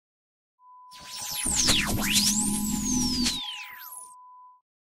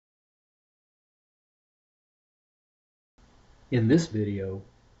In this video,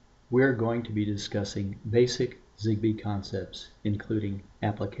 we're going to be discussing basic ZigBee concepts, including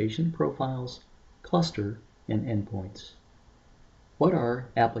application profiles, cluster, and endpoints. What are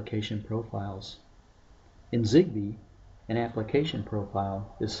application profiles? In ZigBee, an application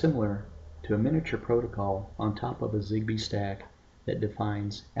profile is similar to a miniature protocol on top of a ZigBee stack that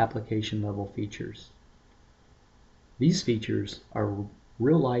defines application-level features. These features are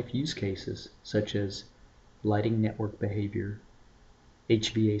real-life use cases such as lighting network behavior,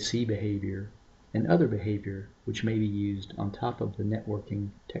 HVAC behavior, and other behavior which may be used on top of the networking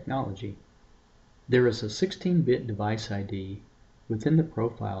technology. There is a 16-bit device ID within the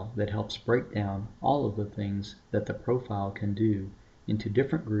profile that helps break down all of the things that the profile can do into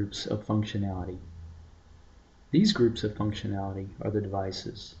different groups of functionality. These groups of functionality are the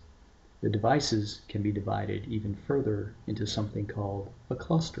devices. The devices can be divided even further into something called a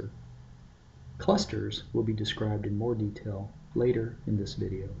cluster. Clusters will be described in more detail later in this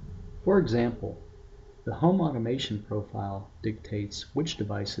video. For example, the home automation profile dictates which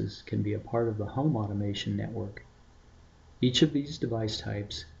devices can be a part of the home automation network. Each of these device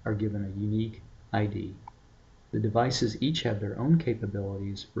types are given a unique ID. The devices each have their own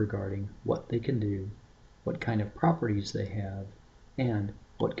capabilities regarding what they can do, what kind of properties they have, and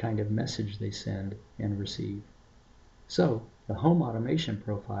what kind of message they send and receive. So, the home automation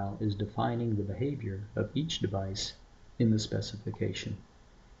profile is defining the behavior of each device in the specification.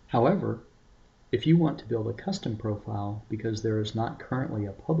 However, if you want to build a custom profile because there is not currently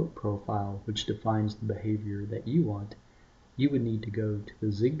a public profile which defines the behavior that you want, you would need to go to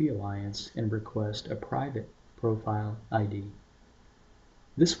the ZigBee Alliance and request a private profile ID.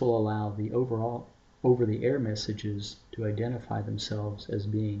 This will allow the overall over-the-air messages to identify themselves as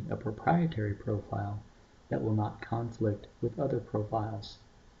being a proprietary profile that will not conflict with other profiles.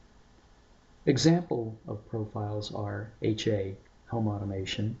 Examples of profiles are HA, home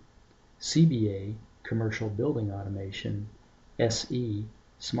automation, CBA, commercial building automation, SE,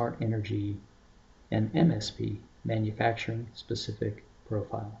 smart energy, and MSP, manufacturing specific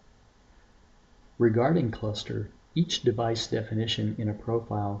profile. Regarding cluster, each device definition in a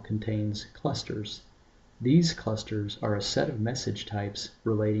profile contains clusters. These clusters are a set of message types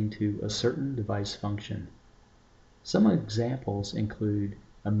relating to a certain device function. Some examples include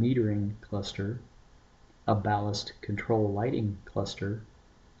a metering cluster, a ballast control lighting cluster,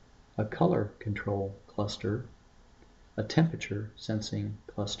 a color control cluster, a temperature sensing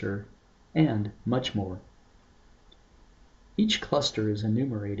cluster, and much more. Each cluster is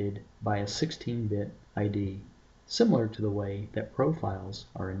enumerated by a 16-bit ID, similar to the way that profiles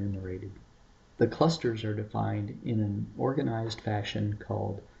are enumerated. The clusters are defined in an organized fashion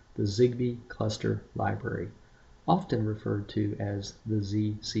called the ZigBee Cluster Library, often referred to as the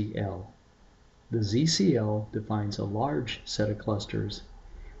ZCL. The ZCL defines a large set of clusters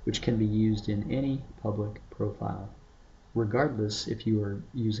which can be used in any public profile, regardless if you are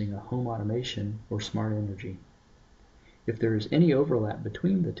using a home automation or smart energy. If there is any overlap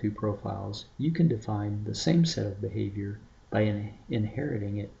between the two profiles, you can define the same set of behavior by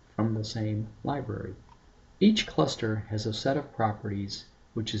inheriting it from the same library. Each cluster has a set of properties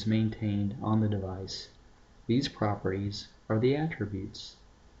which is maintained on the device. These properties are the attributes.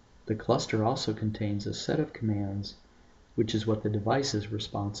 The cluster also contains a set of commands, which is what the device is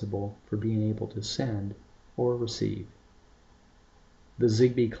responsible for being able to send or receive. The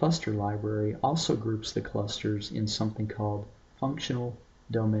ZigBee Cluster Library also groups the clusters in something called functional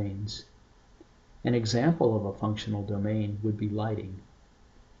domains. An example of a functional domain would be lighting.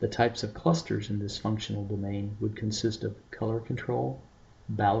 The types of clusters in this functional domain would consist of color control,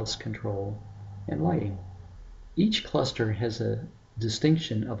 ballast control, and lighting. Each cluster has a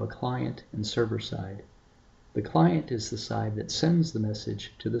distinction of a client and server side. The client is the side that sends the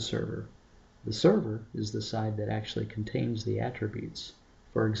message to the server. The server is the side that actually contains the attributes.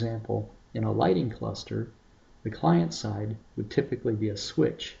 For example, in a lighting cluster, the client side would typically be a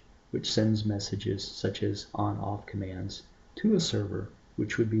switch which sends messages such as on-off commands to a server,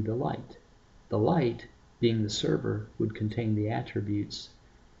 which would be the light. The light, being the server, would contain the attributes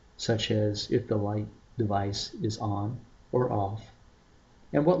such as if the light device is on or off,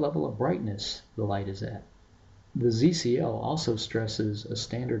 and what level of brightness the light is at. The ZCL also stresses a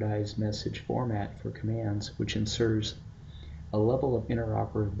standardized message format for commands which ensures a level of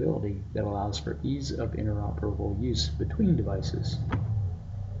interoperability that allows for ease of interoperable use between devices.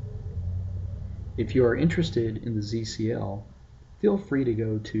 If you are interested in the ZCL, feel free to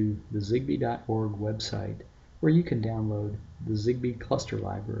go to the zigbee.org website where you can download the ZigBee Cluster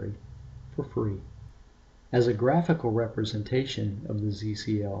Library for free. As a graphical representation of the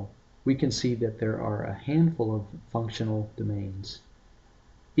ZCL, we can see that there are a handful of functional domains.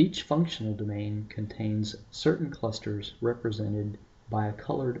 Each functional domain contains certain clusters represented by a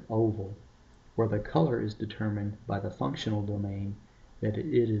colored oval, where the color is determined by the functional domain that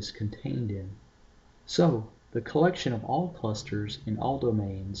it is contained in. So, the collection of all clusters in all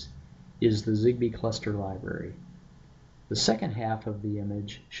domains is the ZigBee Cluster Library. The second half of the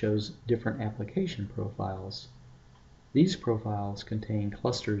image shows different application profiles. These profiles contain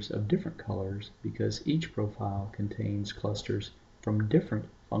clusters of different colors because each profile contains clusters from different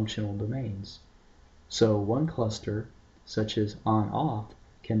functional domains. So one cluster, such as on-off,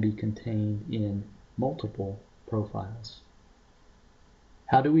 can be contained in multiple profiles.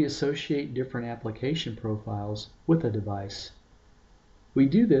 How do we associate different application profiles with a device? We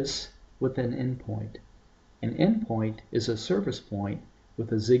do this with an endpoint. An endpoint is a service point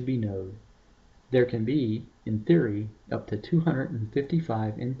with a ZigBee node. There can be, in theory, up to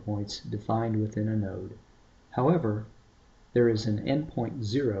 255 endpoints defined within a node. However, there is an endpoint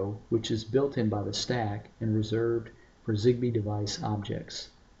 0 which is built in by the stack and reserved for ZigBee device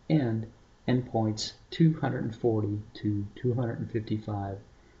objects, and endpoints 240 to 255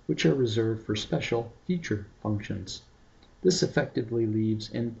 which are reserved for special feature functions. This effectively leaves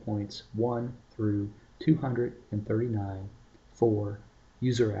endpoints 1 through 239 for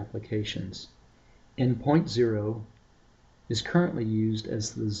user applications. Endpoint 0 is currently used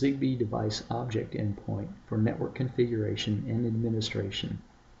as the ZigBee device object endpoint for network configuration and administration,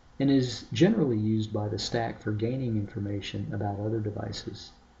 and is generally used by the stack for gaining information about other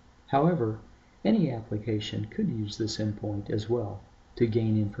devices. However, any application could use this endpoint as well to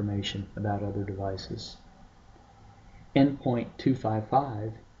gain information about other devices. Endpoint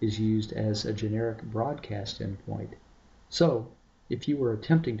 255 is used as a generic broadcast endpoint. So, if you were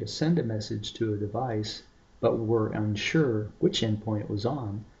attempting to send a message to a device but were unsure which endpoint it was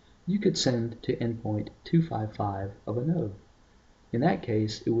on, you could send to endpoint 255 of a node. In that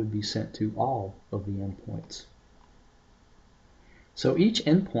case, it would be sent to all of the endpoints. So each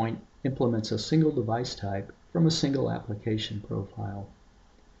endpoint implements a single device type from a single application profile.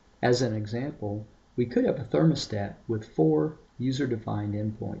 As an example, we could have a thermostat with 4 user-defined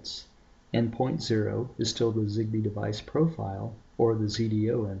endpoints. Endpoint 0 is still the ZigBee device profile, or the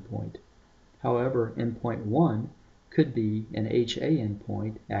ZDO endpoint. However, endpoint 1 could be an HA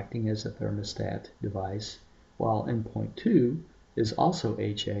endpoint acting as a thermostat device, while endpoint 2 is also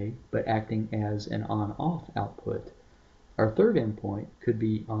HA but acting as an on-off output. Our third endpoint could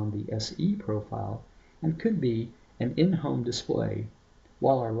be on the SE profile and could be an in-home display,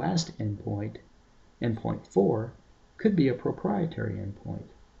 while our last endpoint, endpoint 4, could be a proprietary endpoint.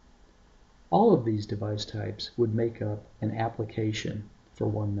 All of these device types would make up an application for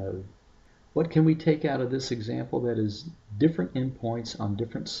one node. What can we take out of this example? That is, different endpoints on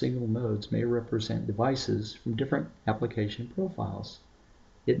different single nodes may represent devices from different application profiles.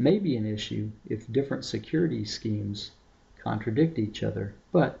 It may be an issue if different security schemes contradict each other,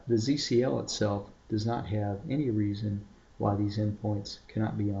 but the ZCL itself does not have any reason why these endpoints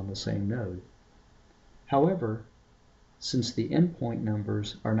cannot be on the same node. However, since the endpoint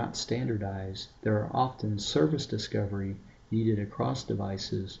numbers are not standardized, there are often service discovery needed across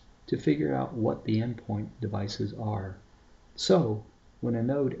devices to figure out what the endpoint devices are. So, when a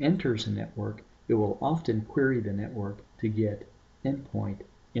node enters a network, it will often query the network to get endpoint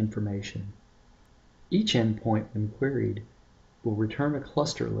information. Each endpoint, when queried, will return a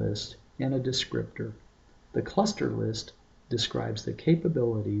cluster list and a descriptor. The cluster list describes the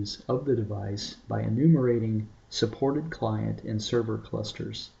capabilities of the device by enumerating supported client and server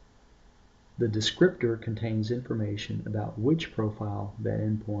clusters. The descriptor contains information about which profile that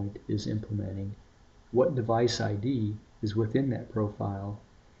endpoint is implementing, what device ID is within that profile,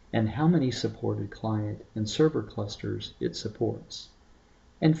 and how many supported client and server clusters it supports.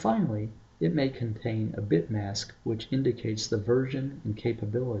 And finally, it may contain a bit mask which indicates the version and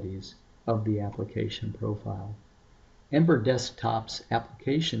capabilities of the application profile. Ember Desktop's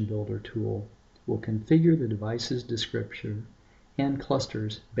Application Builder tool will configure the device's description and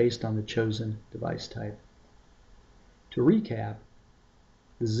clusters based on the chosen device type. To recap,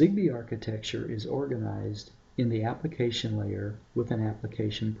 the ZigBee architecture is organized in the application layer with an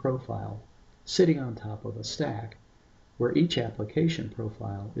application profile sitting on top of a stack, where each application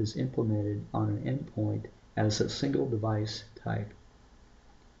profile is implemented on an endpoint as a single device type.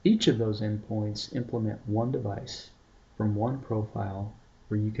 Each of those endpoints implement one device from one profile,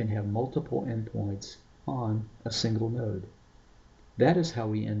 where you can have multiple endpoints on a single node. That is how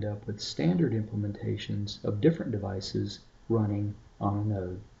we end up with standard implementations of different devices running on a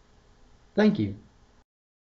node. Thank you.